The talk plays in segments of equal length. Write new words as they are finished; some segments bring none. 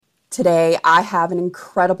Today, I have an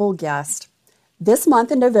incredible guest. This month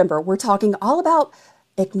in November, we're talking all about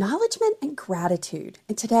acknowledgement and gratitude.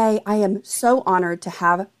 And today, I am so honored to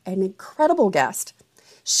have an incredible guest.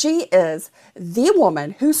 She is the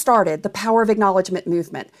woman who started the Power of Acknowledgement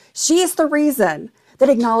movement. She is the reason that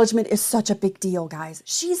acknowledgement is such a big deal, guys.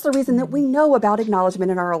 She's the reason that we know about acknowledgement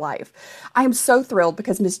in our life. I am so thrilled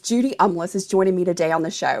because Miss Judy Umlas is joining me today on the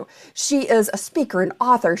show. She is a speaker and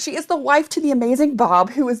author. She is the wife to the amazing Bob,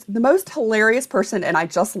 who is the most hilarious person, and I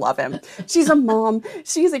just love him. She's a mom,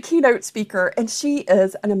 she's a keynote speaker, and she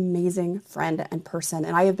is an amazing friend and person,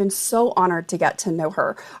 and I have been so honored to get to know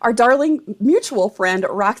her. Our darling mutual friend,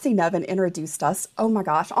 Roxy Nevin, introduced us, oh my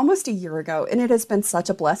gosh, almost a year ago, and it has been such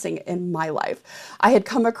a blessing in my life. I had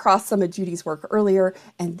come across some of Judy's work earlier,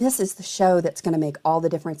 and this is the show that's going to make all the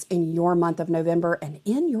difference in your month of November and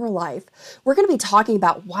in your life. We're going to be talking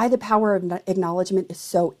about why the power of acknowledgement is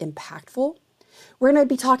so impactful. We're going to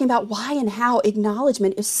be talking about why and how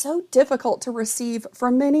acknowledgement is so difficult to receive for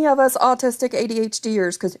many of us autistic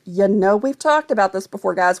ADHDers, because we've talked about this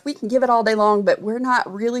before, guys. We can give it all day long, but we're not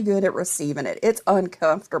really good at receiving it. It's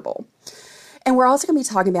uncomfortable. And we're also going to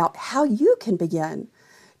be talking about how you can begin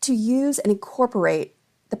to use and incorporate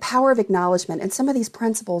the power of acknowledgement and some of these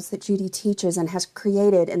principles that Judy teaches and has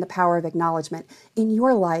created in the power of acknowledgement in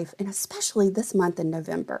your life, and especially this month in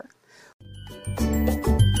November.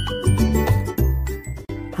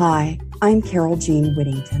 Hi, I'm Carol Jean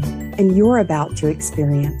Whittington, and you're about to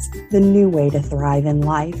experience the new way to thrive in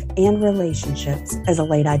life and relationships as a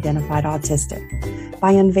late identified autistic by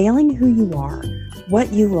unveiling who you are,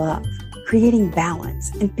 what you love, creating balance,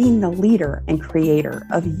 and being the leader and creator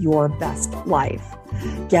of your best life.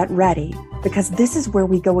 Get ready, because this is where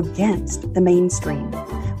we go against the mainstream.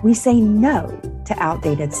 We say no to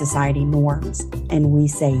outdated society norms, and we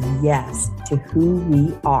say yes to who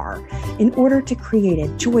we are in order to create a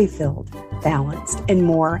joy-filled, balanced, and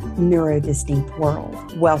more neurodistinct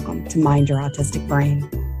world. Welcome to Mind Your Autistic Brain.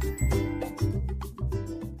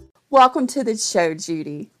 Welcome to the show,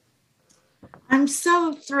 Judy. I'm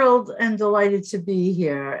so thrilled and delighted to be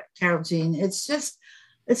here, Carol Jean.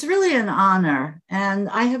 It's really an honor. And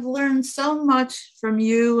I have learned so much from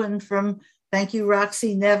you and thank you,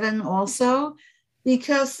 Roxy Nevin, also,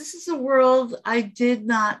 because this is a world I did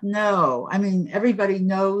not know. I mean, everybody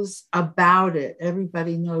knows about it.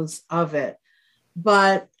 Everybody knows of it.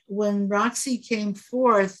 But when Roxy came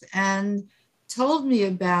forth and told me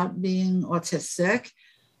about being autistic,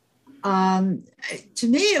 to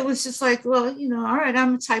me, it was just like, well, all right,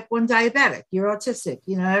 I'm a type 1 diabetic. You're autistic.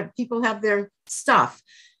 People have their stuff.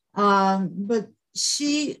 But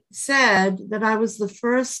she said that I was the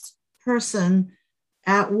first person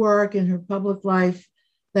at work in her public life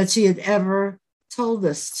that she had ever told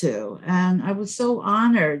this to. And I was so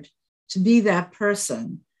honored to be that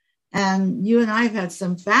person. And you and I have had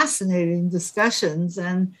some fascinating discussions,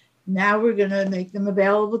 and now we're going to make them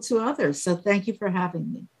available to others. So thank you for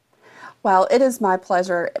having me. Well, it is my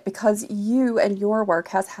pleasure, because you and your work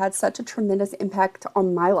has had such a tremendous impact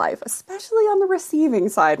on my life, especially on the receiving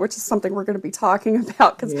side, which is something we're going to be talking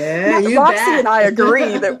about. Because Roxy and I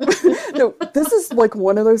agree that this is like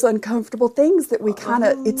one of those uncomfortable things that we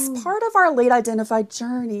it's part of our late identified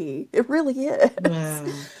journey. It really is. Wow,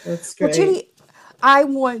 that's great. Well, Judy, I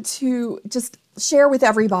want to just share with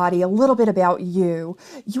everybody a little bit about you.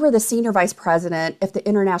 You are the Senior Vice President at the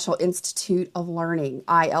International Institute of Learning,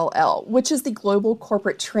 ILL, which is the global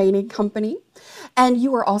corporate training company. And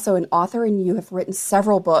you are also an author, and you have written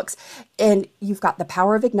several books. And you've got The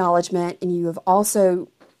Power of Acknowledgement, and you have also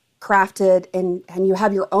crafted and you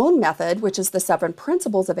have your own method, which is the 7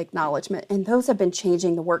 principles of acknowledgement. And those have been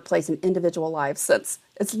changing the workplace and individual lives since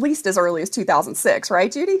at least as early as 2006,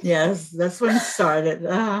 right, Judy? Yes, that's when it started.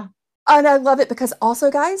 And I love it because also,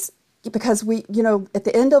 guys, because we, at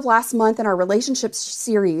the end of last month in our relationships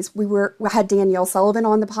series, we had Danielle Sullivan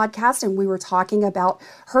on the podcast, and we were talking about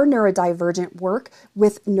her neurodivergent work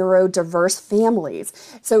with neurodiverse families.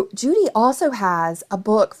 So Judy also has a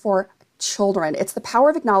book for children. It's The Power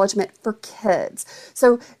of Acknowledgement for Kids.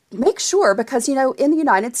 So make sure, because, in the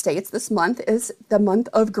United States, this month is the month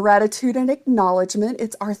of gratitude and acknowledgement.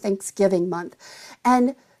 It's our Thanksgiving month.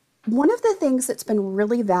 And one of the things that's been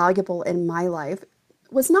really valuable in my life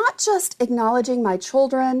was not just acknowledging my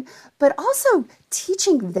children, but also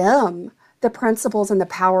teaching them the principles and the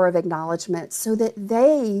power of acknowledgement so that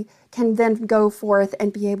they can then go forth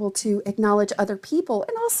and be able to acknowledge other people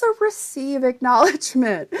and also receive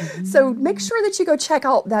acknowledgement. So make sure that you go check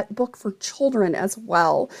out that book for children as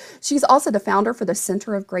well. She's also the founder for the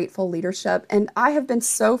Center of Grateful Leadership. And I have been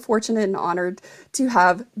so fortunate and honored to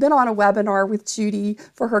have been on a webinar with Judy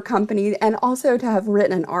for her company and also to have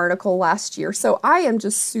written an article last year. So I am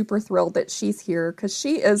just super thrilled that she's here because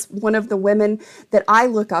she is one of the women that I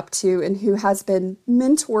look up to and who has been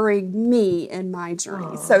mentoring me in my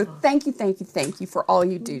journey. So thank you for all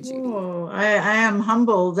you do, Judy. I am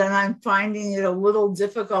humbled, and I'm finding it a little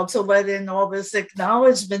difficult to let in all this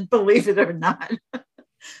acknowledgement, believe it or not.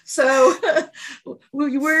 So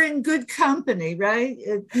we're in good company, right?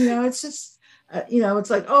 It's just, it's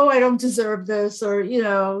like, oh, I don't deserve this, or,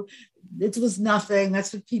 it was nothing.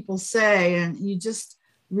 That's what people say. And you just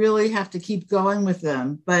really have to keep going with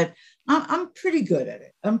them. But I'm pretty good at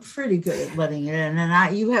it. I'm pretty good at letting it in.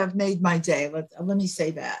 And you have made my day. Let me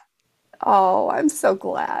say that. Oh, I'm so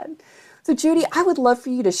glad. So Judy, I would love for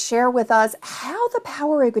you to share with us how the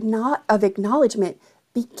power of acknowledgement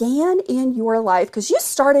began in your life, because you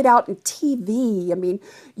started out in TV. I mean,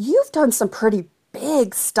 you've done some pretty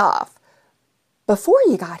big stuff before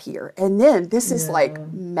you got here. And then this is like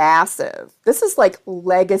massive. This is like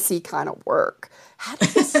legacy kind of work. How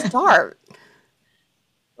did you start?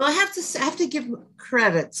 Well, I have to give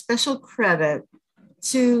special credit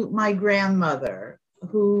to my grandmother,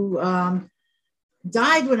 who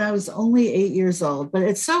died when I was only 8 years old. But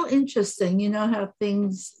it's so interesting, how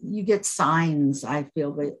you get signs. I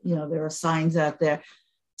feel that, there are signs out there.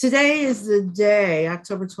 Today is the day,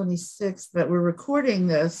 October 26th, that we're recording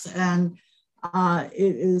this. And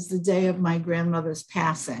it is the day of my grandmother's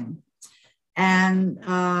passing. And,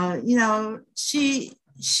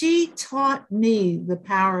 she taught me the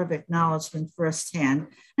power of acknowledgement firsthand.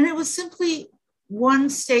 And it was simply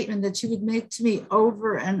one statement that she would make to me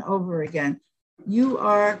over and over again. You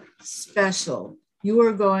are special. You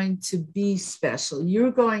are going to be special.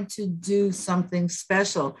 You're going to do something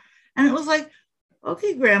special. And it was like,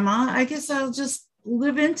 okay, Grandma, I guess I'll just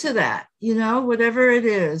live into that, whatever it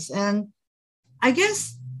is. And I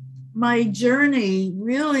guess my journey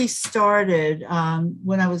really started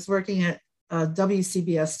when I was working at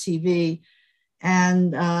WCBS TV,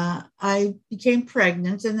 and I became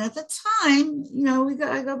pregnant. And at the time,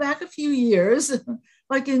 I go back a few years,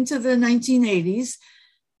 like into the 1980s,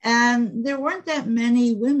 and there weren't that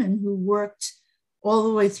many women who worked all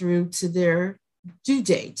the way through to their due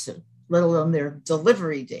date, let alone their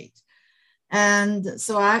delivery date. And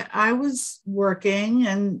so I was working,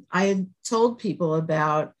 and I had told people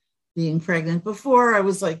about being pregnant before I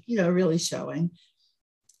was like, really showing.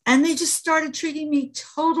 And they just started treating me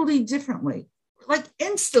totally differently, like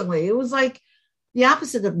instantly. It was like the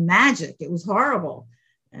opposite of magic. It was horrible.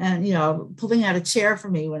 And, pulling out a chair for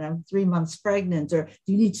me when I'm 3 months pregnant, or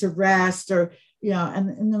you need to rest, or,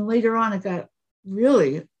 and then later on, it got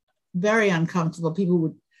really very uncomfortable. People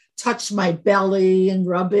would touch my belly and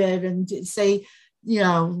rub it and say,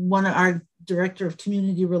 one of our director of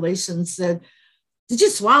community relations said, "Did you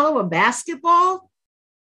swallow a basketball?"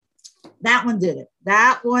 That one did it.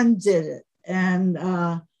 And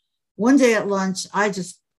one day at lunch, I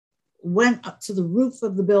just went up to the roof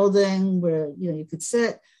of the building where, you could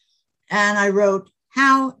sit. And I wrote,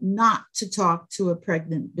 "How not to talk to a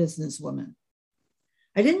pregnant businesswoman."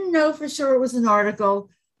 I didn't know for sure it was an article,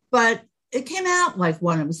 but it came out like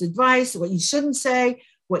one. It was advice, what you shouldn't say,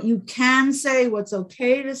 what you can say, what's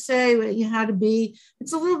okay to say, how to be.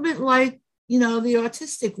 It's a little bit like, the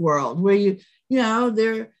autistic world where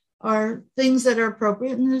there are things that are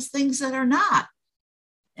appropriate and there's things that are not.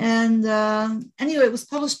 And anyway, it was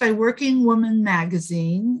published by Working Woman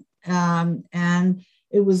magazine, and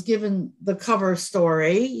it was given the cover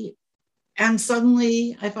story. And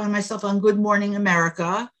suddenly I found myself on Good Morning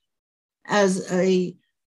America as a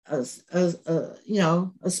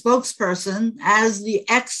spokesperson, as the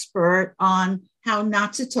expert on how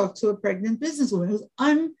not to talk to a pregnant businesswoman. It was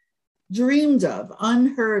undreamed of,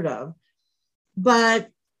 unheard of, but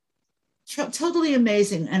totally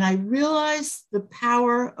amazing. And I realized the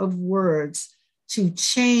power of words to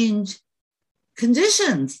change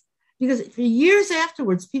conditions, because for years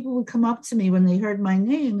afterwards, people would come up to me when they heard my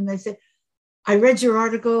name and they said, "I read your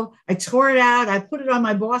article, I tore it out, I put it on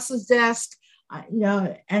my boss's desk,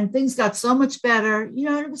 and things got so much better."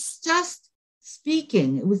 It was just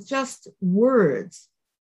speaking. It was just words.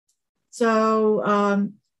 So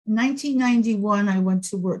 1991,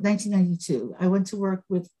 1992, I went to work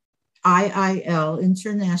with IIL,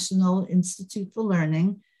 International Institute for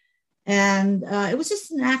Learning. And it was just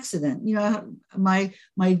an accident.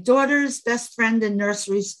 My daughter's best friend in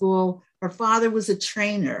nursery school her father was a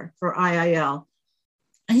trainer for IIL.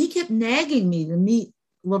 And he kept nagging me to meet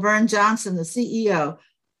Laverne Johnson, the CEO,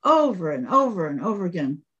 over and over and over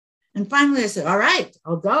again. And finally I said, all right,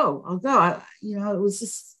 I'll go. It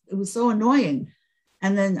was so annoying.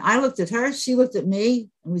 And then I looked at her, she looked at me,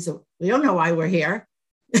 and we said, we don't know why we're here.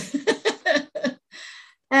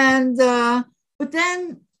 And, but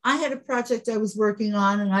then I had a project I was working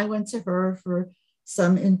on, and I went to her for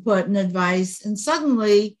some input and advice. And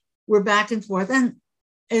suddenly we're back and forth. And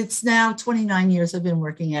it's now 29 years I've been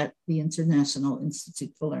working at the International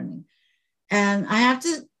Institute for Learning. And I have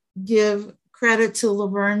to give credit to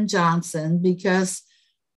Laverne Johnson, because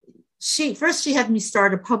she had me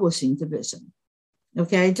start a publishing division.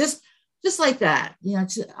 Okay, just like that.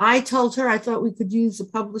 I told her I thought we could use a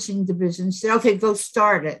publishing division. She said, okay, go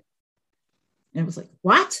start it. And it was like,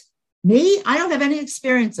 what? Me? I don't have any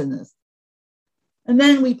experience in this. And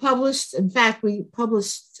then we published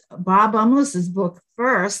Bob Umlas's book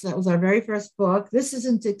first. That was our very first book. This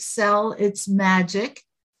isn't Excel, it's Magic.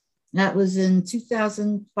 That was in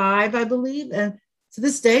 2005, I believe. And to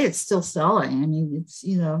this day, it's still selling. I mean, it's,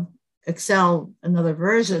 Excel, another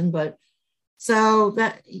version. But so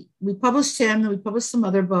that we published him, and we published some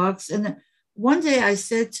other books. And then one day I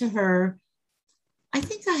said to her, I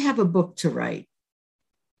think I have a book to write.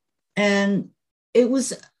 And it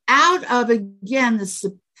was out of, again, the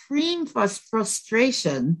supreme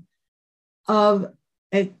frustration of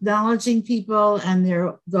acknowledging people, and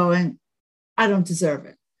they're going, I don't deserve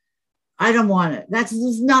it. I don't want it. It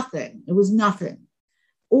was nothing. It was nothing.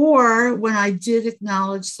 Or when I did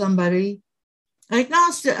acknowledge somebody, I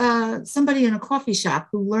acknowledged somebody in a coffee shop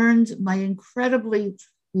who learned my incredibly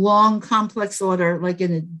long, complex order, like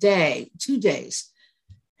in a day, 2 days.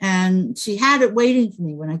 And she had it waiting for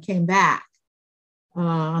me when I came back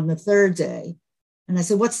on the third day. And I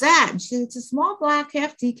said, what's that? And she said, it's a small black,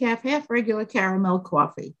 half decaf, half regular caramel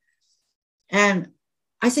coffee. And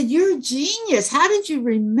I said, you're a genius. How did you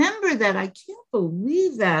remember that? I can't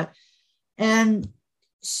believe that. And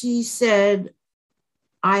she said,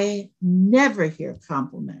 I never hear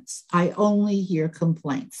compliments. I only hear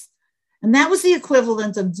complaints. And that was the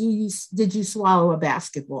equivalent of did you swallow a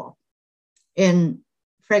basketball in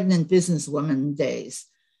pregnant businesswoman days.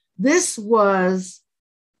 This was,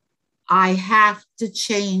 I have to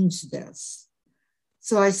change this.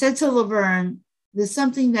 So I said to Laverne, there's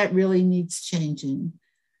something that really needs changing.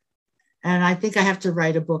 And I think I have to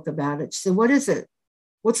write a book about it. She said, what is it?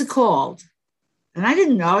 What's it called? And I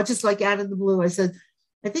didn't know, just like out of the blue. I said,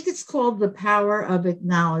 I think it's called The Power of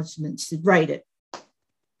Acknowledgment. She said, write it.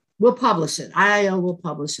 We'll publish it. IIL will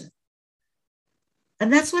publish it.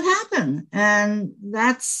 And that's what happened. And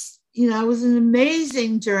that's, it was an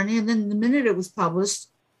amazing journey. And then the minute it was published,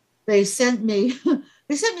 they sent me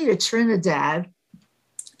to Trinidad.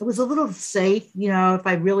 It was a little safe, if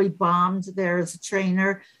I really bombed there as a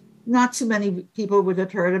trainer. Not too many people would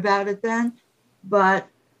have heard about it then, but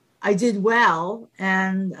I did well.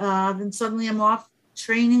 And then suddenly I'm off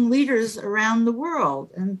training leaders around the world.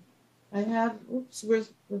 And I have,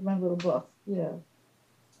 where's my little book? Yeah,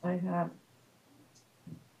 I have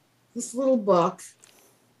this little book.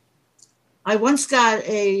 I once got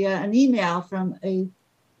an email from a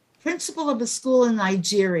principal of a school in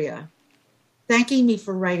Nigeria thanking me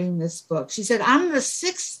for writing this book. She said, I'm the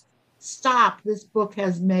 6th stop this book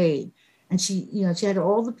has made. And she had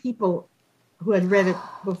all the people who had read it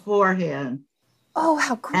beforehand. Oh,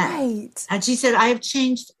 how great. And she said, I have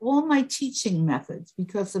changed all my teaching methods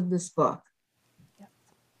because of this book. Yep.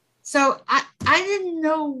 So I didn't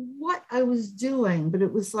know what I was doing, but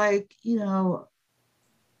it was like,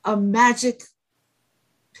 a magic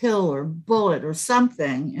pill or bullet or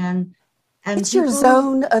something. And it's your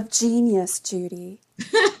zone of genius, Judy.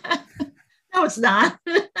 No, it's not.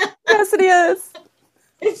 Yes, it is.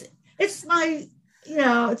 It's my,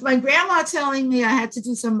 it's my grandma telling me I had to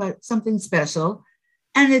do something special.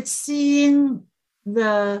 And it's seeing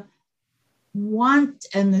the want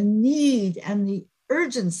and the need and the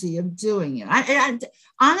urgency of doing it. I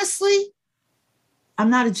honestly, I'm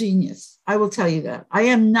not a genius. I will tell you that. I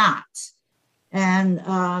am not. And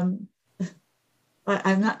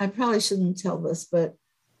I probably shouldn't tell this, but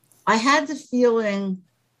I had the feeling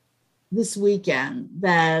this weekend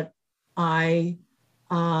that I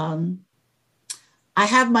have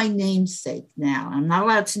my namesake now. I'm not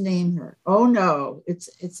allowed to name her. Oh no,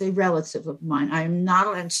 it's a relative of mine. I am not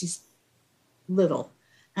allowed. She's little,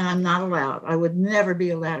 and I'm not allowed. I would never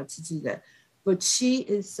be allowed to do that. But she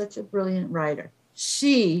is such a brilliant writer.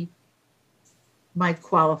 She might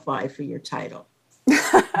qualify for your title.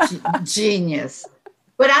 Genius.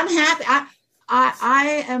 But I'm happy.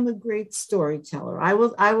 I am a great storyteller. I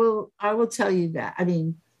will tell you that. I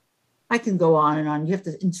mean, I can go on and on. You have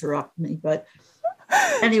to interrupt me, but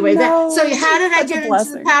anyway, that so No, how it's did I such a get into the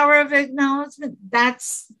blessing. power of acknowledgement?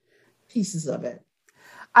 That's pieces of it.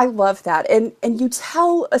 I love that. And you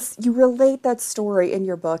tell us, you relate that story in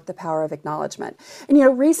your book, The Power of Acknowledgement.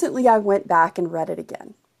 And recently I went back and read it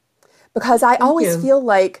again because I Thank always you. feel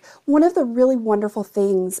like one of the really wonderful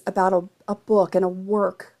things about a book and a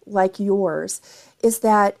work like yours is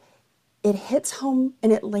that it hits home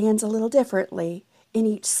and it lands a little differently in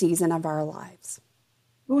each season of our lives.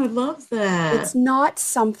 Oh, I love It's that. not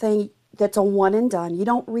something that's a one and done. You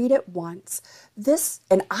don't read it once.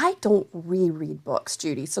 And I don't reread books,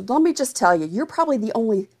 Judy. So let me just tell you, you're probably the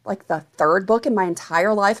only, like the third book in my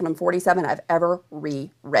entire life, and I'm 47, I've ever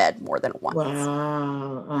reread more than once.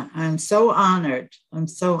 Wow. I'm so honored. I'm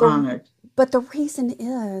so The, honored. but the reason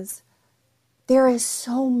is there is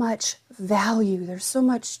so much value, there's so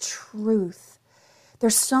much truth,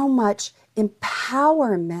 there's so much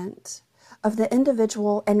empowerment of the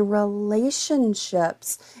individual and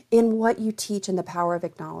relationships in what you teach in the power of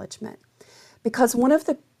acknowledgement. Because one of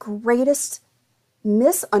the greatest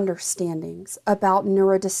misunderstandings about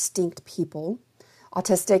neurodistinct people,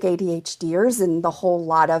 autistic ADHDers, and the whole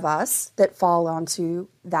lot of us that fall onto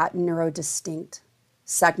that neurodistinct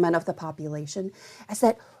segment of the population, is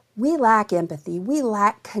that we lack empathy, we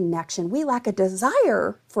lack connection, we lack a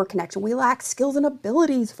desire for connection, we lack skills and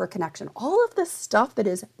abilities for connection. All of this stuff that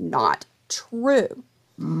is not true.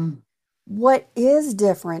 Mm. What is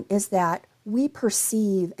different is that we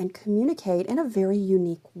perceive and communicate in a very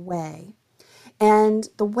unique way. And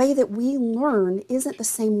the way that we learn isn't the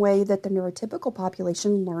same way that the neurotypical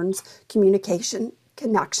population learns communication,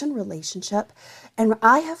 connection, relationship. And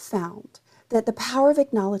I have found that the power of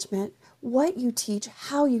acknowledgement, what you teach,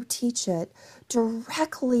 how you teach it,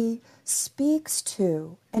 directly speaks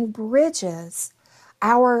to and bridges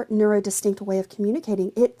our neurodistinct way of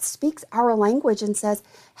communicating. It speaks our language and says,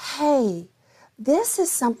 hey, this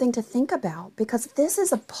is something to think about because this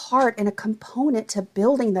is a part and a component to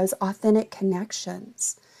building those authentic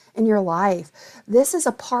connections in your life. This is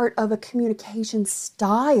a part of a communication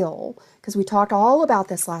style, because we talked all about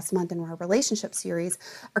this last month in our relationship series,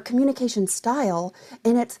 our communication style.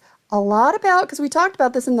 And it's a lot about, because we talked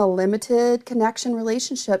about this in the limited connection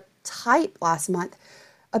relationship type last month,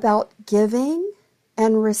 about giving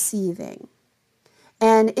and receiving.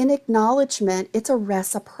 And in acknowledgement, it's a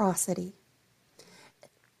reciprocity.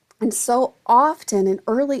 And so often, and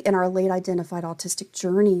early in our late identified autistic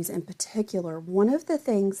journeys in particular, one of the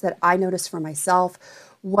things that I noticed for myself,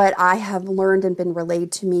 what I have learned and been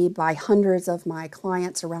relayed to me by hundreds of my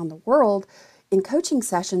clients around the world in coaching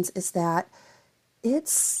sessions, is that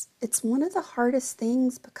it's one of the hardest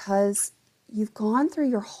things because you've gone through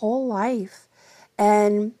your whole life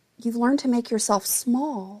and you've learned to make yourself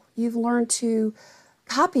small. You've learned to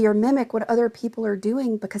copy or mimic what other people are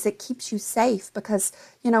doing because it keeps you safe. Because,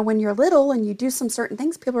 when you're little and you do some certain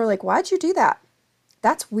things, people are like, why'd you do that?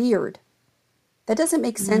 That's weird. That doesn't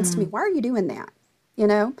make sense to me. Mm. Why are you doing that?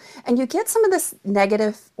 And you get some of this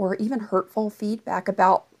negative or even hurtful feedback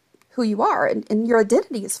about who you are, and your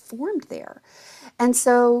identity is formed there. And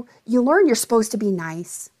so you learn you're supposed to be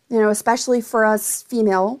nice, especially for us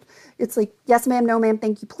female. It's like, yes, ma'am, no, ma'am,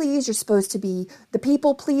 thank you, please. You're supposed to be the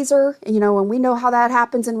people pleaser. And we know how that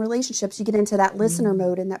happens in relationships. You get into that listener Mm.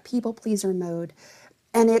 mode and that people pleaser mode.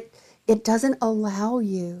 And it doesn't allow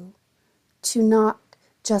you to not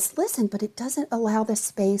just listen, but it doesn't allow the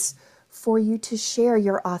space for you to share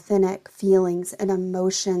your authentic feelings and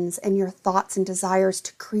emotions and your thoughts and desires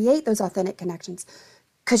to create those authentic connections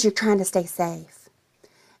because you're trying to stay safe.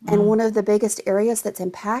 And Mm. one of the biggest areas that's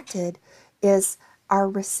impacted is our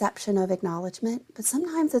reception of acknowledgement, but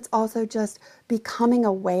sometimes it's also just becoming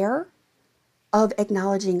aware of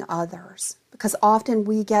acknowledging others, because often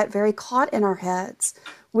we get very caught in our heads.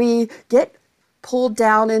 We get pulled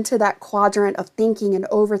down into that quadrant of thinking and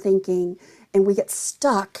overthinking, and we get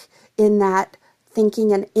stuck in that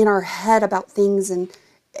thinking and in our head about things and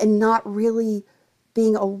not really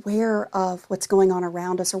being aware of what's going on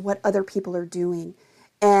around us or what other people are doing.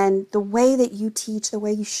 And the way that you teach, the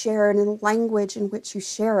way you share it, and the language in which you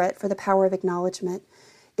share it for the power of acknowledgement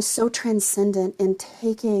is so transcendent in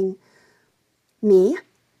taking me,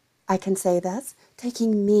 I can say this,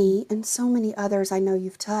 taking me and so many others I know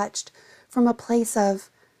you've touched from a place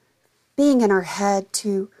of being in our head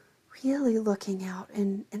to really looking out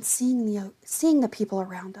and seeing the people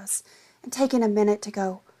around us and taking a minute to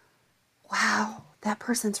go, wow, that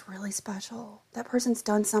person's really special. That person's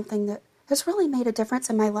done something that has really made a difference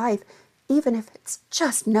in my life, even if it's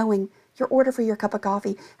just knowing your order for your cup of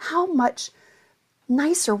coffee. How much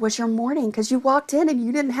nicer was your morning? Because you walked in and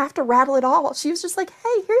you didn't have to rattle it all. She was just like,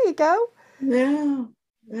 hey, here you go. Yeah,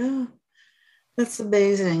 yeah, that's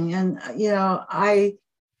amazing. And, I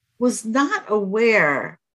was not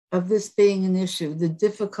aware of this being an issue, the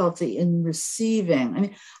difficulty in receiving. I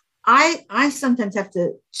mean, I sometimes have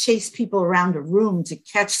to chase people around a room to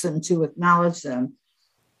catch them, to acknowledge them.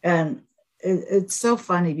 And it's so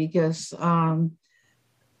funny because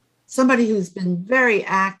somebody who's been very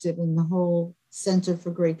active in the whole Center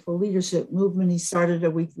for Grateful Leadership movement, he started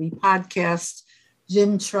a weekly podcast,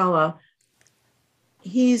 Jim Trella.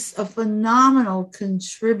 He's a phenomenal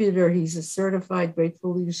contributor. He's a certified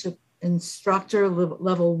Grateful Leadership instructor,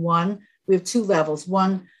 level 1. We have 2 levels.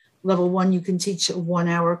 Level 1, you can teach a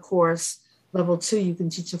 1-hour course. Level 2, you can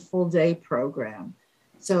teach a full day program.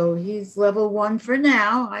 So he's level 1 for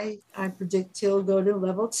now. I predict he'll go to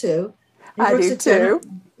level 2. I do too.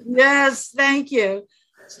 Yes, thank you.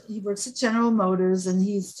 He works at General Motors, and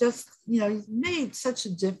he's just, he's made such a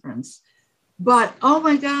difference. But, oh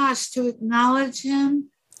my gosh, to acknowledge him,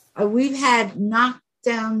 we've had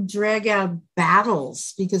knockdown, drag out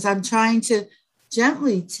battles because I'm trying to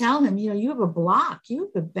gently tell him, you have a block,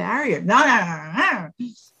 you have a barrier. No.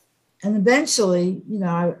 And eventually,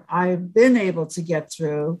 I've been able to get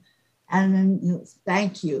through. And then,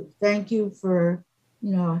 thank you for,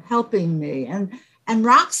 helping me. And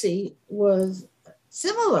Roxy was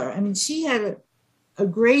similar. I mean, she had a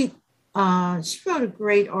great, she wrote a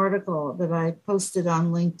great article that I posted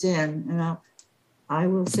on LinkedIn, and I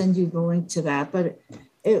will send you the link to that. But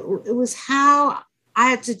it was how I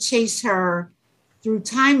had to chase her through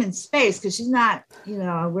time and space, because she's not,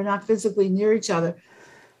 we're not physically near each other,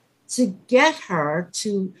 to get her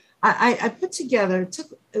to, I put together,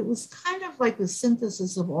 it was kind of like the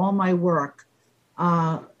synthesis of all my work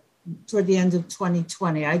toward the end of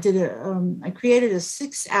 2020. I created a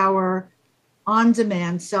 6-hour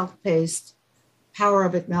on-demand, self-paced Power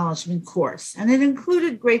of Acknowledgement course. And it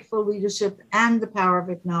included Grateful Leadership and the Power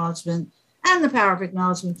of Acknowledgement and the Power of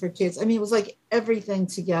Acknowledgement for Kids. I mean, it was like everything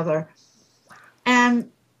together.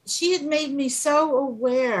 And she had made me so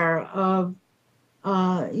aware of,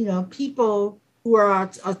 people who are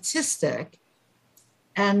autistic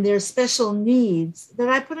and their special needs, that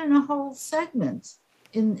I put in a whole segment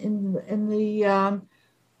in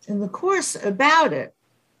the course about it.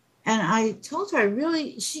 And I told her,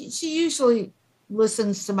 she usually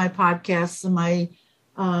listens to my podcasts and my,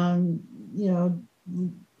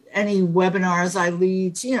 any webinars I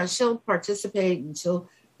lead. She'll participate and she'll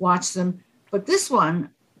watch them. But this one,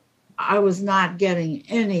 I was not getting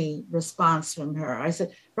any response from her. I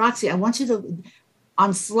said, Roxy, I want you to,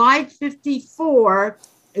 on slide 54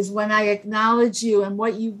 is when I acknowledge you and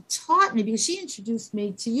what you taught me, because she introduced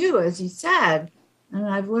me to you, as you said. And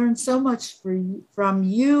I've learned so much from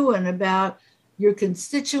you and about your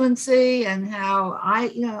constituency, and how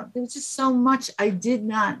there was just so much I did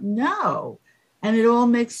not know. And it all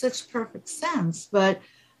makes such perfect sense. But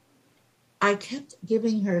I kept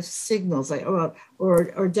giving her signals, like, or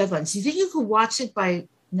deadlines. Do you think you could watch it by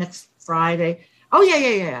next Friday? Oh,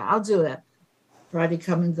 yeah. I'll do that. Friday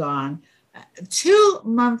come and gone. 2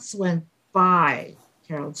 months went by,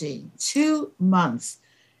 Carol Jean, 2 months.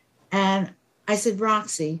 And I said,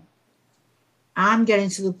 Roxy, I'm getting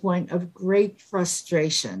to the point of great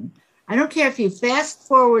frustration. I don't care if you fast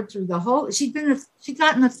forward through the whole, she'd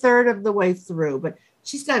gotten a third of the way through, but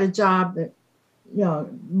she's got a job that,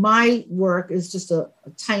 my work is just a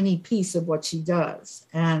tiny piece of what she does.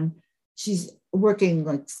 And she's working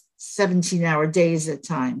like 17-hour days at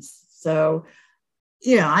times. So,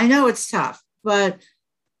 I know it's tough, but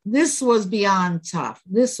this was beyond tough.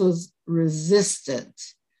 This was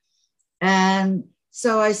resistant. And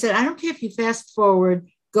so I said, I don't care if you fast forward,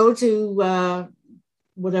 go to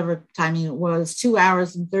whatever timing it was, 2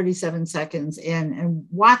 hours and 37 seconds in, and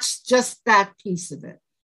watch just that piece of it.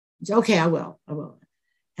 Okay, I will.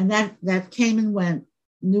 And that came and went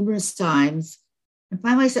numerous times. And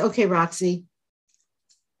finally I said, okay, Roxy,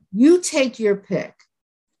 you take your pick.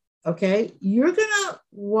 Okay, you're going to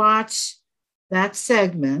watch that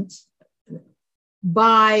segment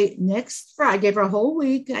by next Friday. I gave her a whole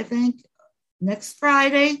week, I think, next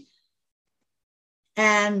Friday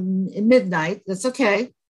and midnight. That's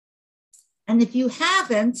okay. And if you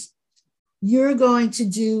haven't, you're going to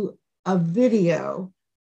do a video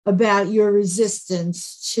about your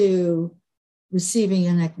resistance to receiving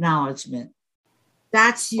an acknowledgement.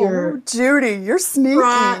 That's your Judy, you're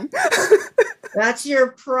sneaky. That's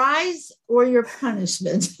your prize or your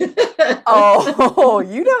punishment. Oh,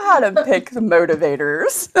 you know how to pick the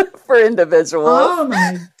motivators for individuals. Oh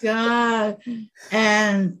my God.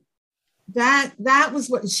 And that was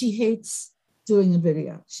what she hates. doing a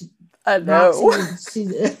video. I know. Roxy,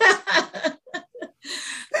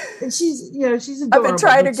 and she's I've been adorable.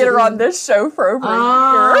 trying to get her on this show for over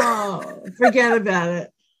a year. Forget about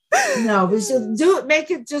it. No, but she'll do it.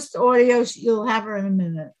 Make it just audio. You'll have her in a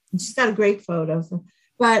minute. And she's got a great photo.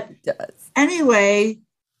 But anyway,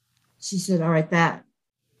 she said, "All right, that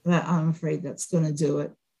I'm afraid that's going to do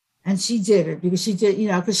it." And she did it because she did,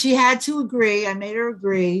 because she had to agree. I made her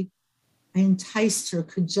agree. I enticed her,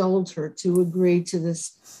 cajoled her to agree to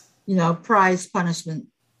this, prize, punishment,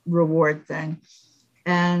 reward thing.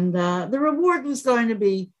 And the reward was going to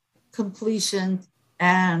be completion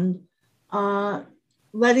and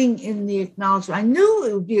letting in the acknowledgement. I knew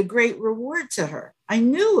it would be a great reward to her. I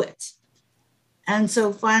knew it. And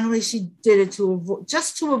so finally she did it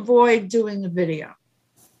just to avoid doing the video.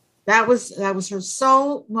 That was her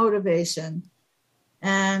sole motivation.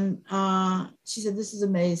 And she said, "This is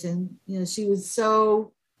amazing." She was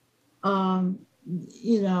so,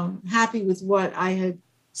 happy with what I had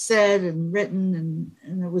said and written.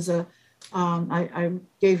 And it was I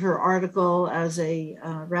gave her article as a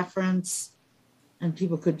reference, and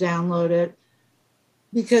people could download it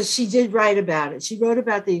because she did write about it. She wrote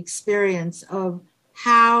about the experience of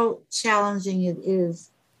how challenging it is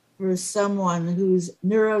for someone who's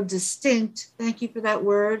neurodistinct. Thank you for that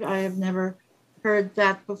word. I have never heard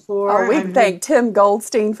that before. Oh, we can thank Tim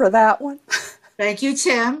Goldstein for that one. Thank you,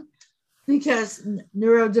 Tim, because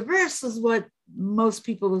neurodiverse is what most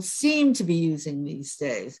people seem to be using these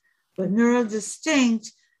days. But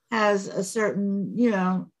neurodistinct has a certain,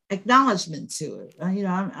 acknowledgement to it.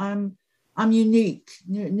 I'm unique,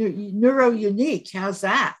 neuro unique. How's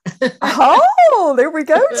that? Oh, there we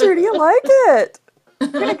go, Judy. I like it. We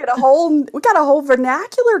got a whole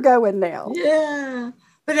vernacular going now. Yeah.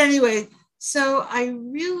 But anyway, so I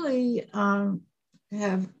really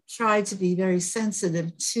have tried to be very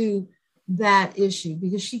sensitive to that issue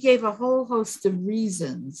because she gave a whole host of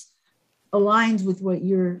reasons aligned with what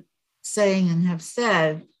you're saying and have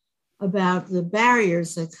said about the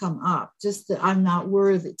barriers that come up, just that I'm not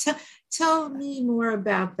worthy. Tell me more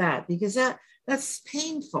about that, because that's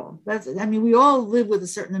painful. We all live with a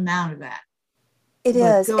certain amount of that. It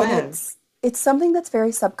is. Go ahead. It's something that's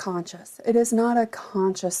very subconscious. It is not a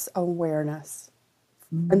conscious awareness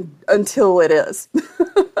until it is.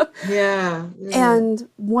 Yeah. And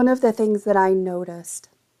one of the things that I noticed,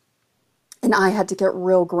 and I had to get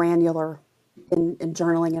real granular in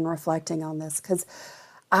journaling and reflecting on this, because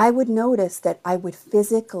I would notice that I would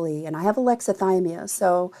physically, and I have alexithymia,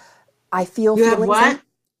 so I feel feelings. You have what?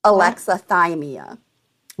 Alexithymia.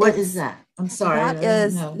 What is that? I'm sorry.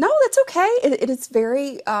 No, that's okay. It is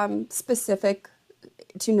very specific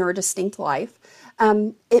to neurodistinct life.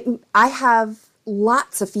 I have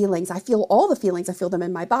lots of feelings. I feel all the feelings. I feel them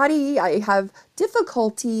in my body. I have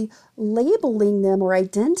difficulty labeling them or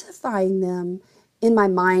identifying them in my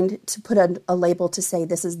mind to put a label to say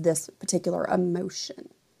this is this particular emotion.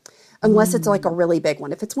 Unless it's like a really big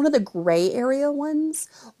one. If it's one of the gray area ones,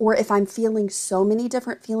 or if I'm feeling so many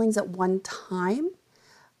different feelings at one time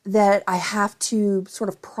that I have to sort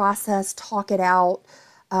of process, talk it out,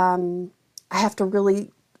 I have to really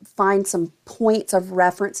find some points of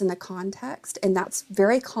reference in the context. And that's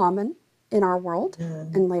very common in our world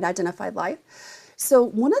in late identified life. So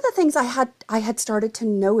one of the things I had started to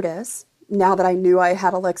notice, now that I knew I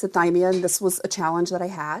had alexithymia and this was a challenge that I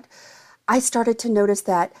had, I started to notice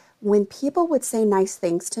that when people would say nice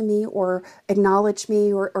things to me or acknowledge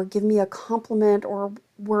me or give me a compliment or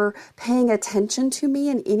were paying attention to me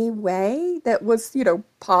in any way that was,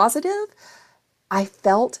 positive, I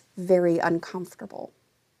felt very uncomfortable.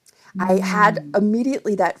 I had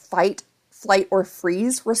immediately that fight, flight, or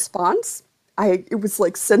freeze response. It was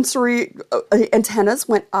like sensory antennas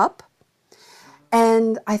went up.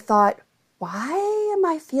 And I thought, why am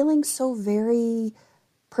I feeling so very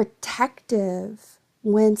protective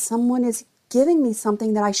when someone is giving me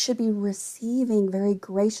something that I should be receiving very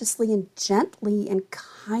graciously and gently and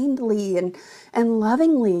kindly and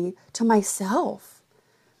lovingly to myself?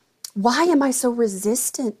 Why am I so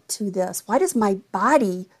resistant to this? Why does my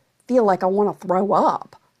body feel like I want to throw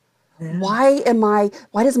up? Yeah. Why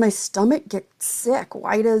does my stomach get sick?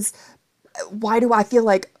 Why do I feel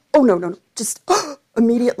like, oh, no, just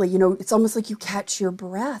immediately, it's almost like you catch your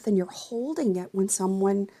breath and you're holding it when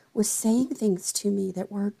someone was saying things to me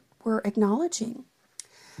that were acknowledging.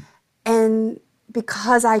 And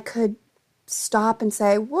because I could stop and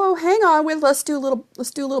say, whoa, hang on, let's do a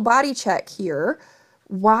little body check here.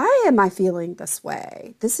 Why am I feeling this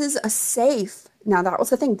way? Now that was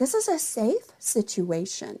the thing, this is a safe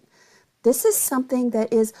situation. This is something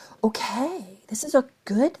that is okay. This is a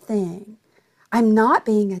good thing. I'm not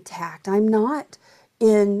being attacked. I'm not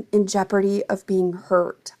in jeopardy of being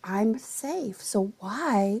hurt. I'm safe. So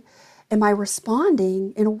why am I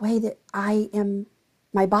responding in a way that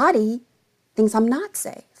my body thinks I'm not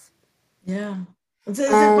safe? Yeah. Is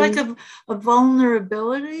it like And a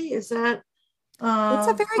vulnerability? Is that it's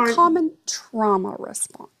a very part? common trauma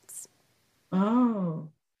response, Oh,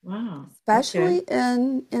 wow. especially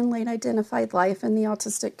Okay. in late identified life in the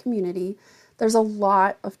autistic community. There's a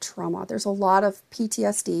lot of trauma. There's a lot of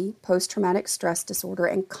PTSD, post traumatic stress disorder,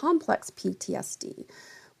 and complex PTSD.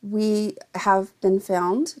 We have been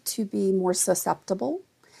found to be more susceptible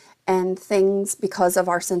and things because of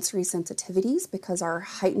our sensory sensitivities, because our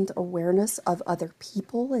heightened awareness of other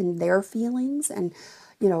people and their feelings. And,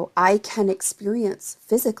 I can experience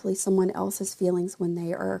physically someone else's feelings when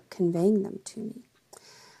they are conveying them to me.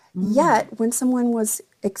 Mm. Yet, when someone was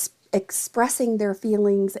expressing their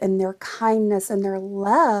feelings and their kindness and their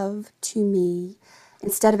love to me,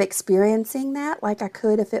 instead of experiencing that like I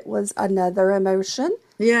could if it was another emotion,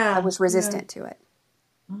 I Yeah. was Yeah. resistant to it.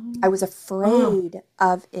 I Oh. was Oh. afraid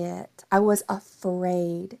of it. I was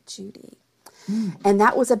afraid, Judy. Mm. And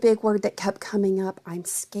that was a big word that kept coming up. I'm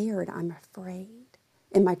scared. I'm afraid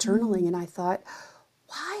in my journaling. Mm. And I thought,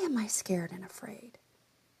 why am I scared and afraid?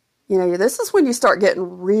 This is when you start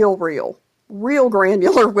getting real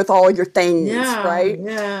granular with all your things, Yeah. right?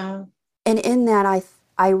 Yeah. And in that,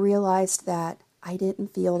 I realized that I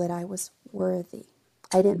didn't feel that I was worthy.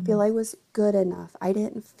 I didn't feel Mm. I was good enough. I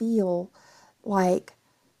didn't feel like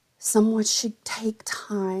someone should take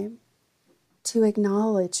time to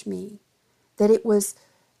acknowledge me, that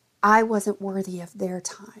I wasn't worthy of their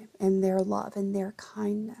time and their love and their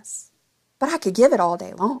kindness. But I could give it all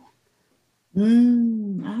day long.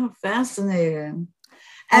 Mm. Oh, fascinating.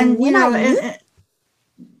 And And when I go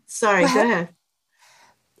sorry, go ahead. ahead.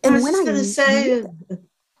 I And was when just I going to knew say, that,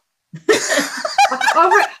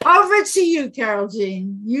 over to you, Carol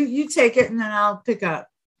Jean. You take it, and then I'll pick up.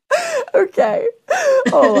 okay.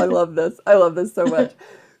 Oh, I love this. I love this so much.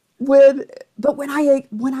 When, but when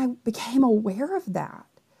I became aware of that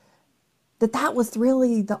was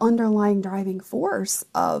really the underlying driving force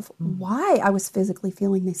of why I was physically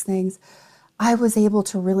feeling these things, I was able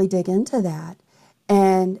to really dig into that.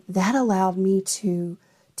 And that allowed me to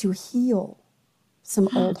heal some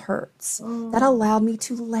old hurts. That Oh. allowed me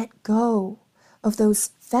to let go of those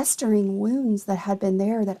festering wounds that had been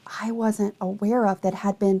there that I wasn't aware of, that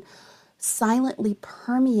had been silently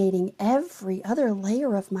permeating every other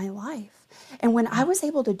layer of my life. And when I was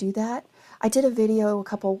able to do that, I did a video a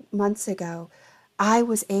couple months ago. I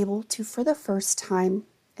was able to, for the first time,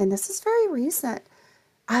 and this is very recent,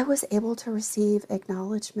 I was able to receive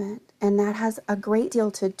acknowledgement. And that has a great deal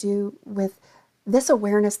to do with this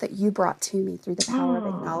awareness that you brought to me through the power of Oh.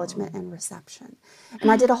 acknowledgement and reception. And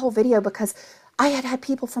I did a whole video because I had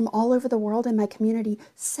people from all over the world in my community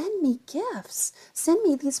send me gifts, send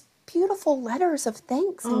me these beautiful letters of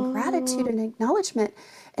thanks and gratitude Oh. and acknowledgement.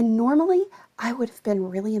 And normally I would have been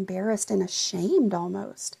really embarrassed and ashamed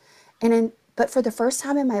almost. But for the first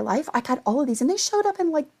time in my life, I got all of these and they showed up in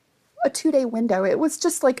like a 2-day window. It was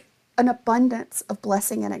just like an abundance of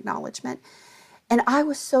blessing and acknowledgement. And I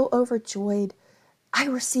was so overjoyed. I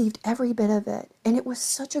received every bit of it. And it was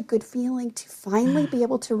such a good feeling to finally be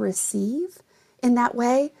able to receive in that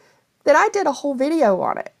way that I did a whole video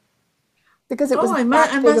on it because it Oh, was that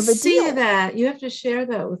I big must of a see deal. that. You have to share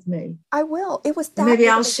that with me. I will. It was And that maybe big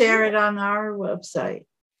I'll of a share it deal. on our website.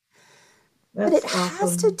 But it That's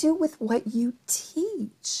has to awesome. do with what you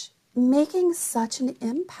teach, making such an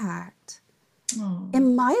impact Oh.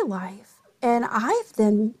 in my life. And I've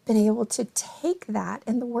then been able to take that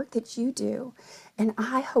and the work that you do, and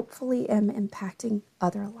I hopefully am impacting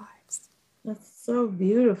other lives. That's so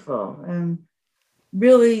beautiful and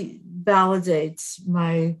really validates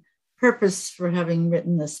my purpose for having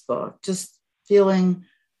written this book. Just feeling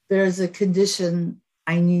there's a condition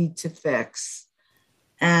I need to fix.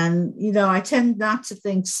 And, I tend not to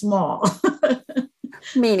think small.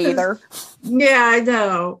 Me neither. Yeah, I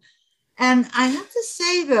know. And I have to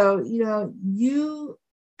say, though, you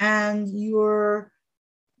and your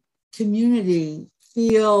community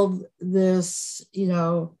feel this,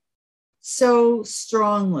 so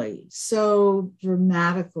strongly, so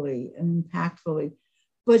dramatically and impactfully.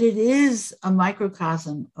 But it is a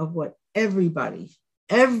microcosm of what everybody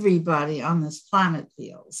on this planet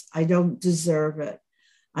feels. I don't deserve it.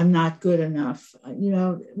 I'm not good enough.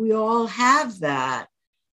 We all have that.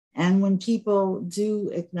 And when people do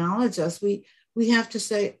acknowledge us, we have to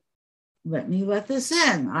say, let me let this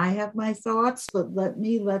in. I have my thoughts, but let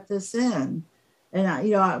me let this in.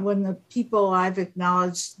 And when the people I've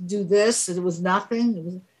acknowledged do this, it was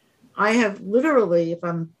nothing. I have literally, if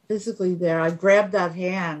I'm physically there, I grab that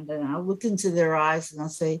hand and I'll look into their eyes and I'll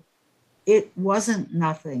say, it wasn't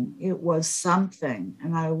nothing. It was something.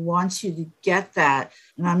 And I want you to get that.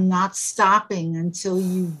 And I'm not stopping until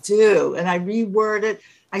you do. And I reword it.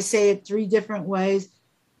 I say it 3 different ways.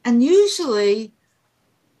 And usually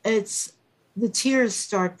it's the tears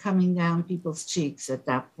start coming down people's cheeks at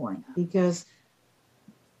that point, because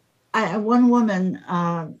one woman,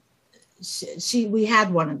 we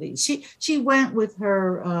had one of these. She went with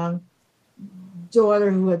her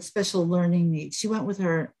daughter who had special learning needs. She went with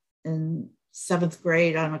her in 7th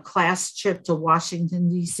grade on a class trip to Washington,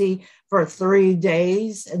 D.C. for 3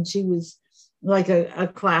 days. And she was like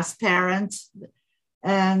a class parent.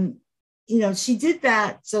 And, she did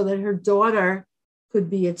that so that her daughter could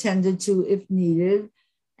be attended to if needed.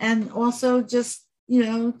 And also just,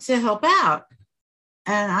 to help out.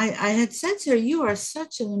 And I had said to her, you are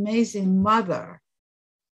such an amazing mother.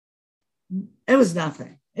 It was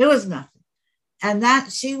nothing. It was nothing. And that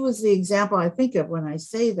she was the example I think of when I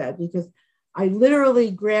say that, because I literally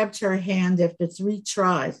grabbed her hand after 3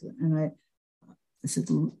 tries. And I said,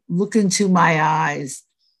 look into my eyes.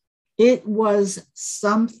 It was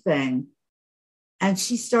something. And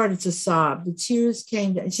she started to sob. The tears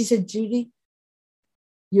came down. She said, Judy,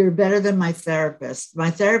 you're better than my therapist.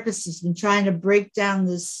 My therapist has been trying to break down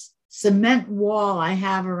this cement wall I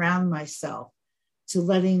have around myself to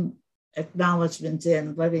letting acknowledgement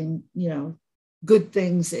in, letting, good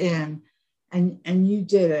things in. And you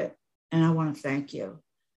did it. And I want to thank you.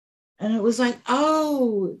 And it was like,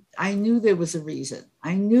 oh, I knew there was a reason.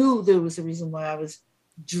 I knew there was a reason why I was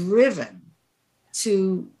driven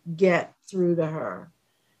to get through to her.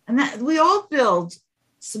 And that we all build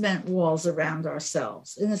cement walls around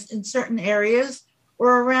ourselves in certain areas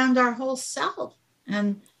or around our whole self.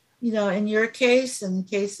 And, in your case, in the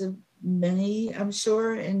case of many, I'm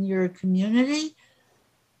sure, in your community,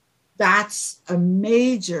 that's a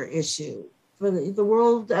major issue for the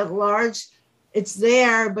world at large. It's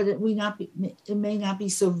there, but it may not be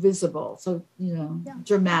so visible, so,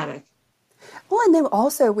 dramatic. Well, and then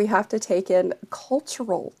also we have to take in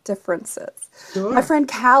cultural differences. Sure. My friend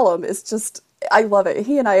Callum is just, I love it.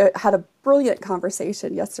 He and I had a brilliant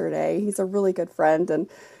conversation yesterday. He's a really good friend. And,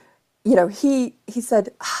 he said,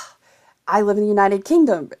 I live in the United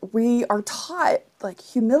Kingdom. We are taught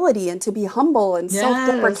humility and to be humble and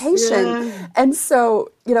self-deprecation. Yeah. And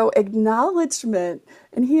so, acknowledgement,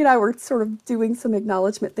 and he and I were sort of doing some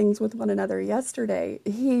acknowledgement things with one another yesterday.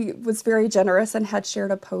 He was very generous and had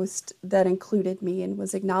shared a post that included me and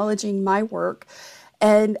was acknowledging my work.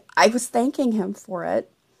 And I was thanking him for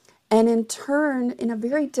it. And in turn, in a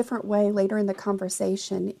very different way later in the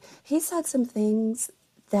conversation, he said some things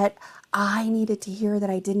that I needed to hear that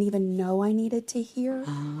I didn't even know I needed to hear.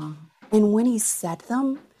 Uh-huh. And when he said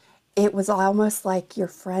them, it was almost like your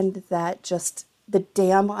friend that just the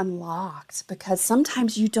dam unlocked, because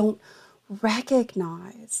sometimes you don't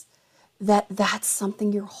recognize that that's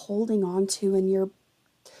something you're holding on to and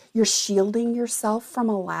you're shielding yourself from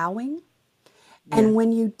allowing. Yeah. And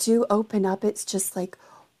when you do open up, it's just like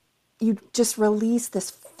you just release this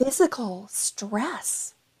physical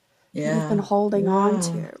stress you've been holding on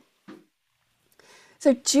to.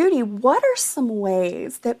 So Judy, what are some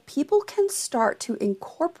ways that people can start to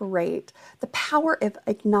incorporate the power of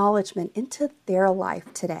acknowledgement into their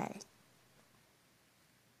life today?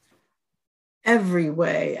 Every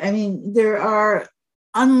way. I mean, there are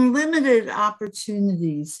unlimited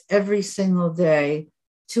opportunities every single day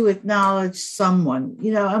to acknowledge someone,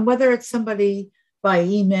 and whether it's somebody by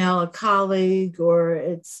email, a colleague, or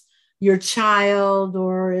it's your child,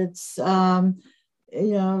 or it's,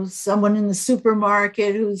 someone in the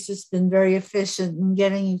supermarket who's just been very efficient in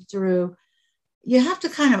getting you through. You have to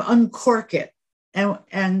kind of uncork it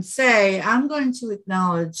and say, I'm going to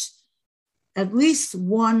acknowledge at least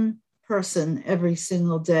one person every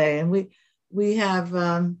single day. And we have,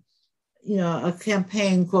 a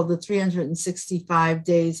campaign called the 365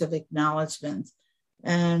 Days of Acknowledgement.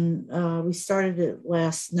 And we started it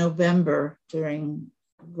last November during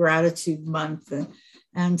Gratitude Month.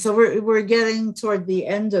 And so we're getting toward the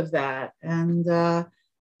end of that. And, I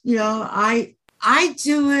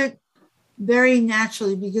do it very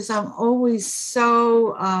naturally because I'm always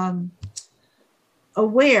so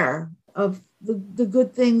aware of the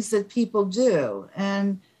good things that people do.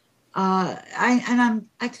 And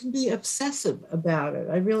I can be obsessive about it.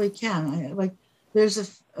 I really can.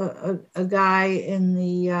 There's a guy in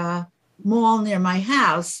the mall near my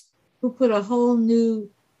house who put a whole new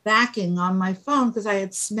backing on my phone because I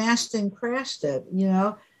had smashed and crashed it,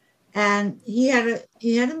 and he had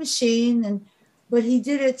a machine, but he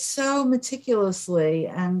did it so meticulously,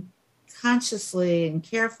 and consciously and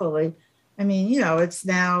carefully. I mean, it's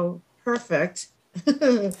now perfect.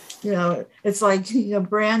 It's like,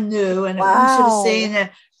 brand new, and you should have Wow. seen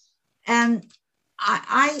it. And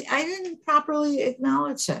I didn't properly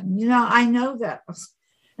acknowledge him. I know that.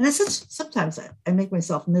 And sometimes I make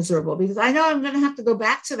myself miserable because I know I'm going to have to go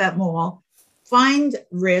back to that mall, find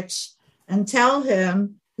Rich, and tell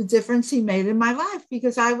him the difference he made in my life,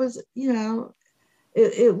 because I was,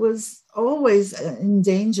 it was always in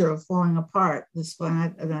danger of falling apart. This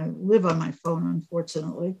one, and I live on my phone,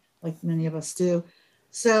 unfortunately, like many of us do.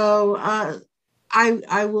 So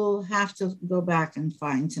I will have to go back and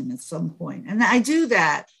find him at some point, and I do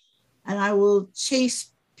that, and I will chase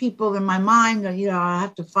people in my mind. I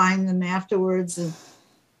have to find them afterwards, and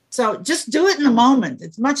so just do it in the moment.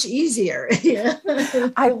 It's much easier. Yeah.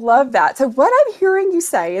 I love that. So, what I'm hearing you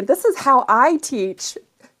say, and this is how I teach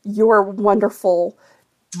your wonderful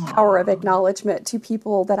power of Aww. acknowledgement to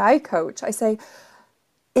people that I coach, I say,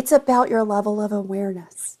 it's about your level of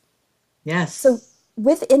awareness. So, Yes.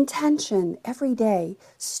 with intention every day,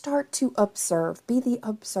 start to observe, be the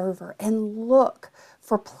observer, and look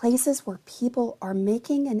for places where people are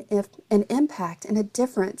making an impact and a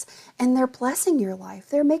difference, and they're blessing your life.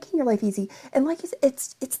 They're making your life easy. And like you said,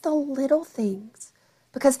 it's the little things.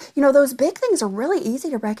 Because, those big things are really easy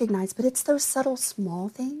to recognize, but it's those subtle, small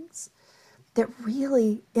things that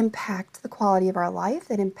really impact the quality of our life,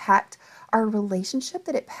 that impact our relationship,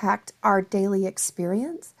 that impact our daily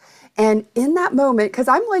experience. And in that moment, because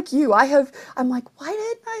I'm like you, I'm like, why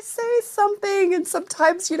didn't I say something? And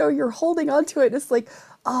sometimes, you're holding on to it. And it's like,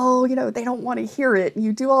 oh, they don't want to hear it. And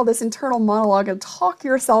you do all this internal monologue and talk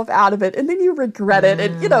yourself out of it. And then you regret it.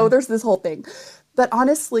 And, Yeah. there's this whole thing. But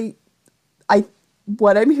honestly, I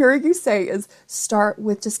what I'm hearing you say is start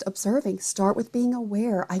with just observing, start with being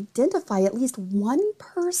aware, identify at least one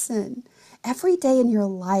person every day in your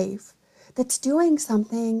life that's doing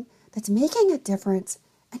something that's making a difference,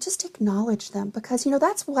 and just acknowledge them, because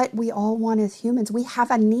that's what we all want as humans. We have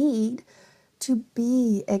a need to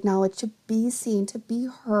be acknowledged, to be seen, to be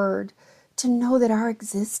heard, to know that our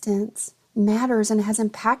existence matters and has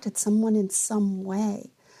impacted someone in some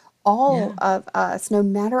way. All Yeah. of us, no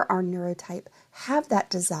matter our neurotype, have that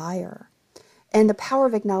desire. And the power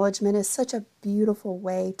of acknowledgement is such a beautiful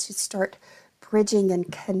way to start bridging and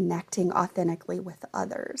connecting authentically with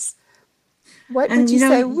others. What would And you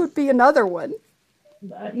say would be another one?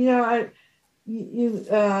 I you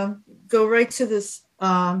go right to this,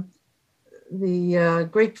 the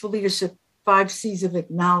Grateful Leadership 5 C's of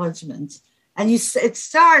Acknowledgement, and it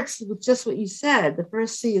starts with just what you said. The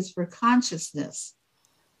first C is for consciousness,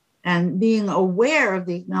 and being aware of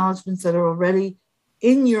the acknowledgments that are already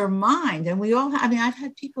in your mind. And I've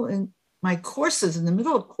had people in my courses, in the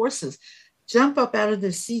middle of courses, jump up out of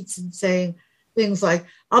their seats and saying things like,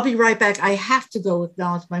 I'll be right back. I have to go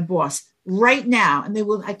acknowledge my boss right now. And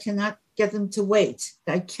I cannot get them to wait.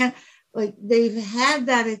 I can't, like, they've had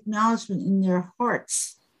that acknowledgement in their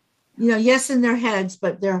hearts, yes, in their heads,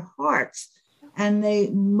 but their hearts. And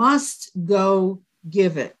they must go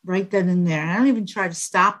give it right then and there. And I don't even try to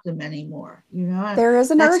stop them anymore. There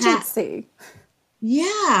is an That's urgency. yeah.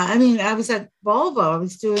 I was at Volvo. I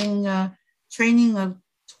was doing training of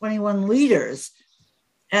 21 leaders.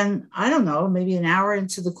 And I don't know, maybe an hour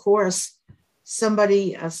into the course,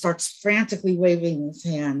 somebody starts frantically waving his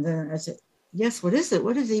hand. And I said, yes, what is it?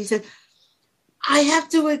 What is it? He said, I have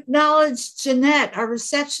to acknowledge Jeanette, our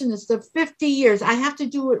receptionist of 50 years. I have to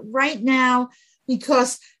do it right now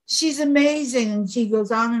because she's amazing. And she goes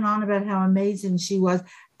on and on about how amazing she was.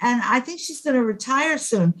 And I think she's going to retire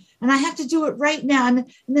soon. And I have to do it right now. And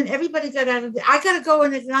then everybody got out of there. I got to go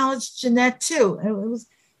and acknowledge Jeanette too.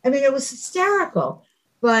 And it was hysterical.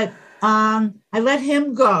 But I let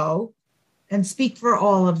him go and speak for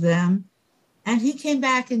all of them. And he came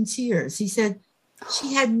back in tears. He said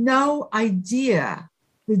she had no idea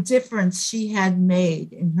the difference she had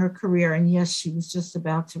made in her career. And yes, she was just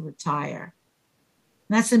about to retire.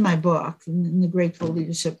 And that's in my book, in the Grateful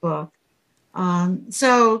Leadership book.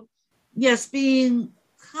 So, yes, being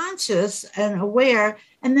conscious and aware,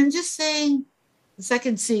 and then just saying, the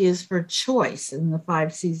second C is for choice in the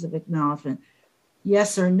 5 C's of acknowledgement.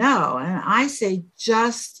 Yes or no. And I say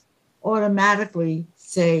just automatically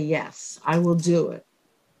say yes, I will do it.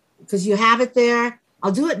 Because you have it there.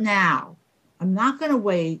 I'll do it now. I'm not going to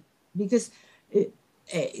wait, because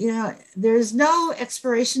there's no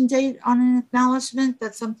expiration date on an acknowledgement.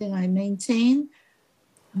 That's something I maintain.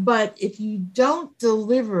 But if you don't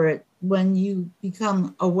deliver it when you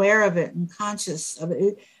become aware of it and conscious of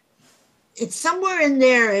it, it's somewhere in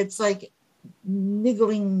there. It's like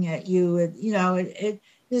niggling at you.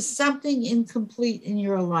 There's something incomplete in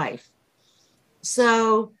your life.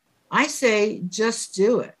 So I say, just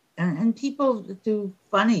do it. And people do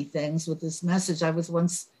funny things with this message. I was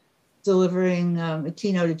once delivering a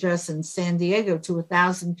keynote address in San Diego to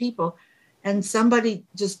 1,000 people. And somebody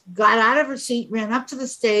just got out of her seat, ran up to the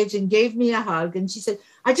stage and gave me a hug. And she said,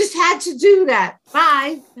 I just had to do that.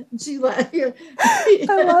 Bye. And she left.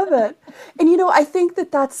 I love it. And, I think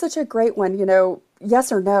that that's such a great one,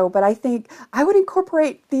 yes or no, but I think I would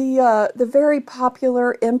incorporate the very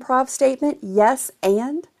popular improv statement, yes,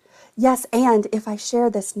 and. Yes, and if I share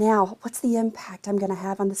this now, what's the impact I'm going to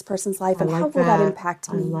have on this person's life, I and how like will that that.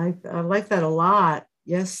 impact me? I like that a lot.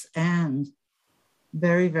 Yes, and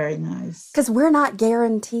very, very nice. Because we're not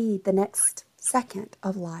guaranteed the next second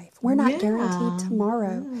of life. We're not guaranteed Yeah,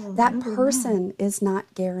 tomorrow. yeah, That no, we're not. person is not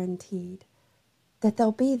guaranteed that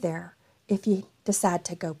they'll be there if you decide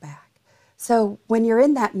to go back. So when you're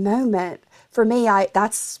in that moment, for me,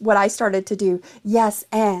 that's what I started to do. Yes,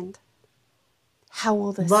 and how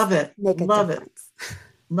will this Love it. make a Love it. difference?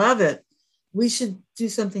 Love it. We should do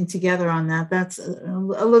something together on that. That's a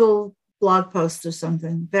little blog post or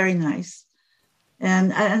something. Very nice.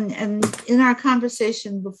 And in our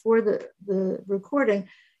conversation before the recording,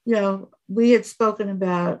 we had spoken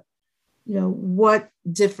about, what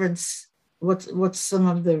difference, what's some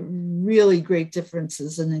of the really great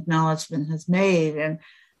differences an acknowledgement has made. And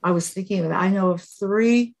I was thinking of, I know of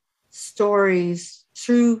 3 stories,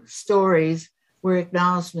 true stories, where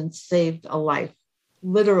acknowledgement saved a life,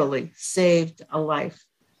 literally saved a life,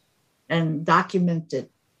 and documented.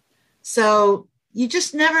 So you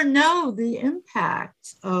just never know the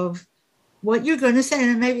impact of what you're going to say.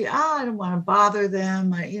 And maybe, I don't want to bother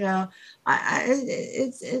them.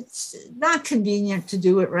 It's not convenient to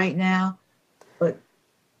do it right now, but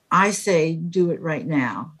I say do it right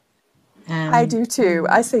now. I And do too.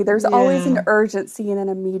 I say there's always an yeah. urgency and an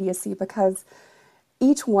immediacy because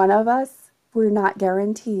each one of us, we're not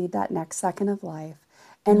guaranteed that next second of life.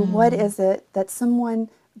 And what Mm. is it that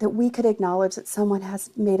we could acknowledge that someone has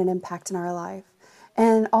made an impact in our life?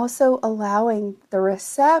 And also allowing the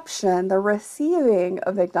receiving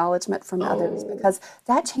of acknowledgement from others, Oh, because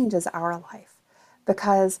that changes our life.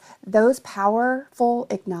 Because those powerful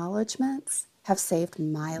acknowledgments have saved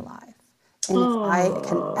my life. And if I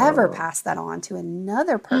can ever oh. pass that on to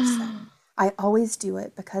another person, I always do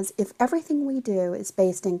it, because if everything we do is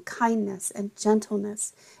based in kindness and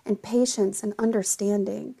gentleness and patience and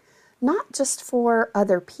understanding, not just for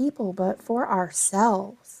other people, but for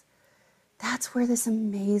ourselves, that's where this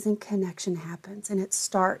amazing connection happens. And it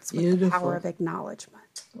starts with the power Beautiful. of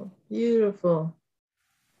acknowledgement. Beautiful.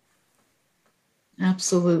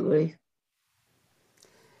 Absolutely.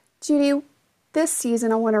 Judy, this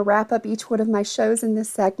season I want to wrap up each one of my shows in this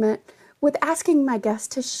segment with asking my guests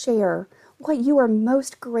to share what you are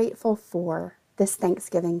most grateful for this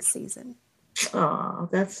Thanksgiving season. Oh,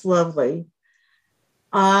 that's lovely.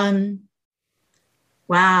 Um,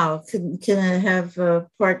 wow. Can I have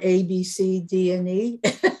part A, B, C, D, and E?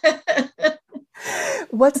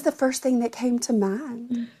 What's the first thing that came to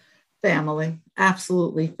mind? Family,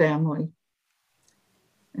 absolutely family.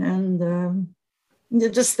 And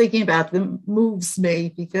just thinking about them moves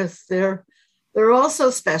me because they're all so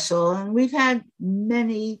special, and we've had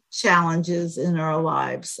many challenges in our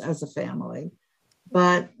lives as a family,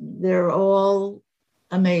 but they're all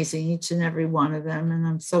amazing, each and every one of them, and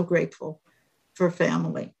I'm so grateful for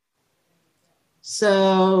family.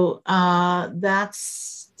 So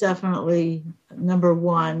that's definitely number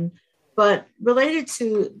one. But related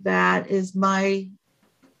to that is my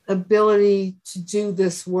ability to do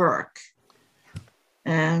this work.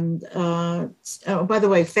 And oh, by the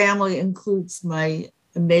way, family includes my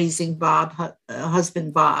amazing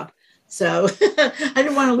husband, Bob. So I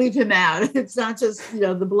didn't want to leave him out. It's not just,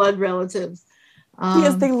 the blood relatives. He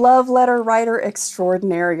is the Um, love letter writer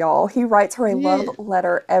extraordinaire, y'all. He writes her a love yeah,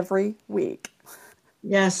 letter every week.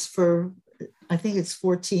 yes, for I think it's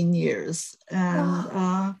 14 years. And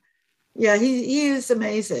Oh, yeah, he is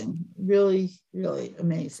amazing. Really, really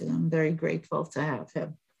amazing. I'm very grateful to have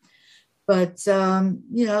him. But,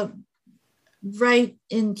 right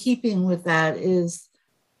in keeping with that is,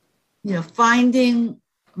 finding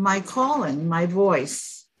my calling, my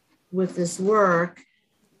voice with this work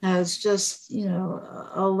has just,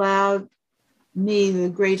 allowed me the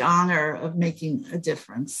great honor of making a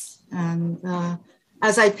difference. And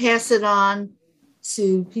as I pass it on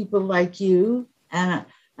to people like you, and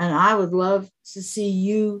I would love to see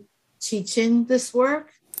you teaching this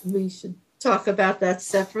work. We should talk about that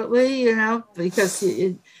separately, because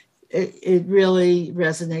it really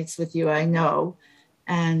resonates with you, I know,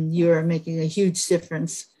 and you're making a huge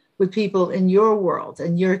difference with people in your world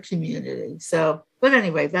and your community. So, but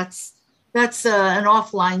anyway, that's an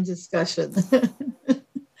offline discussion.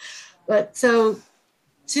 But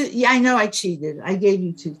yeah, I know I cheated. I gave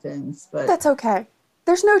you 2 things, but That's okay.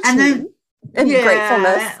 There's no and cheating then in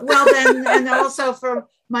gratefulness. well then, and also for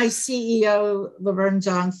my CEO Laverne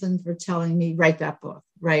Johnson for telling me write that book,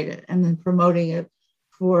 write it, and then promoting it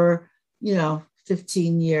for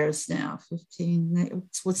 15 years now. 15.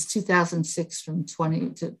 What's 2006 from 20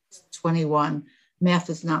 to 21? Math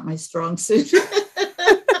is not my strong suit.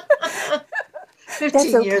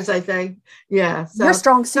 15 okay. years, I think. Yeah. So, your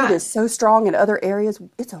strong suit is so strong in other areas.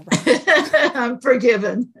 It's all right. I'm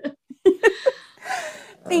forgiven.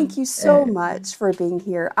 Thank you so much for being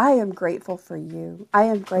here. I am grateful for you. I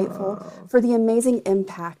am grateful for the amazing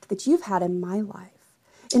impact that you've had in my life,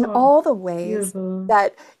 in all the ways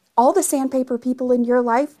that all the sandpaper people in your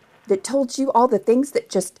life that told you all the things that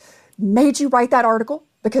just made you write that article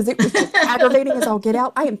because it was just aggravating as all get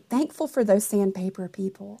out. I am thankful for those sandpaper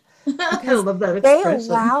people. I love that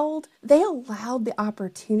expression. They allowed the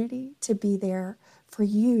opportunity to be there for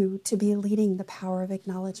you to be leading the power of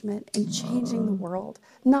acknowledgement and changing the world,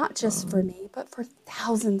 not just for me, but for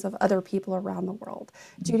thousands of other people around the world.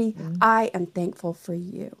 Judy, I am thankful for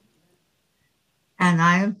you. And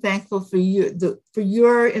I am thankful for you, for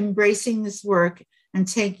your embracing this work and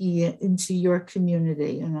taking it into your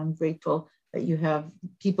community. And I'm grateful that you have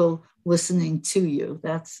people listening to you.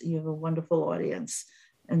 You have a wonderful audience.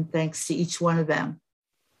 And thanks to each one of them.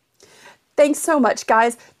 Thanks so much,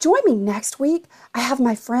 guys. Join me next week. I have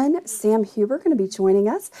my friend Sam Huber going to be joining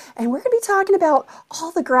us, and we're going to be talking about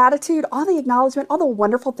all the gratitude, all the acknowledgement, all the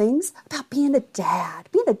wonderful things about being a dad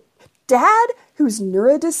who's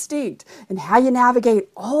neurodistinct, and how you navigate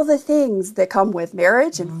all the things that come with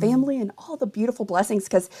marriage and family and all the beautiful blessings,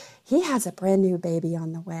 because he has a brand new baby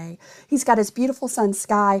on the way. He's got his beautiful son,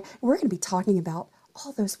 Sky, and we're going to be talking about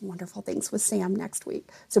all those wonderful things with Sam next week.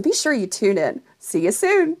 So be sure you tune in. See you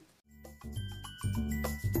soon.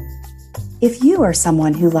 If you are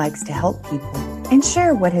someone who likes to help people and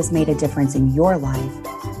share what has made a difference in your life,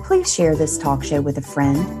 please share this talk show with a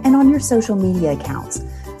friend and on your social media accounts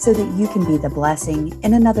so that you can be the blessing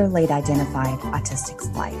in another late identified autistic's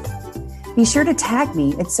life. Be sure to tag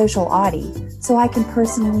me at Social Audie so I can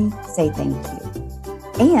personally say thank you.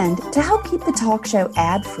 And to help keep the talk show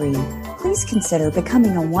ad-free, please consider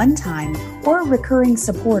becoming a one-time or recurring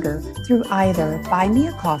supporter through either Buy Me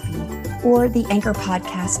a Coffee or the Anchor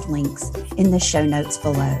podcast links in the show notes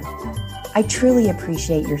below. I truly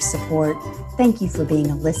appreciate your support. Thank you for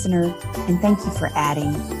being a listener, and thank you for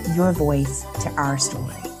adding your voice to our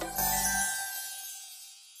story.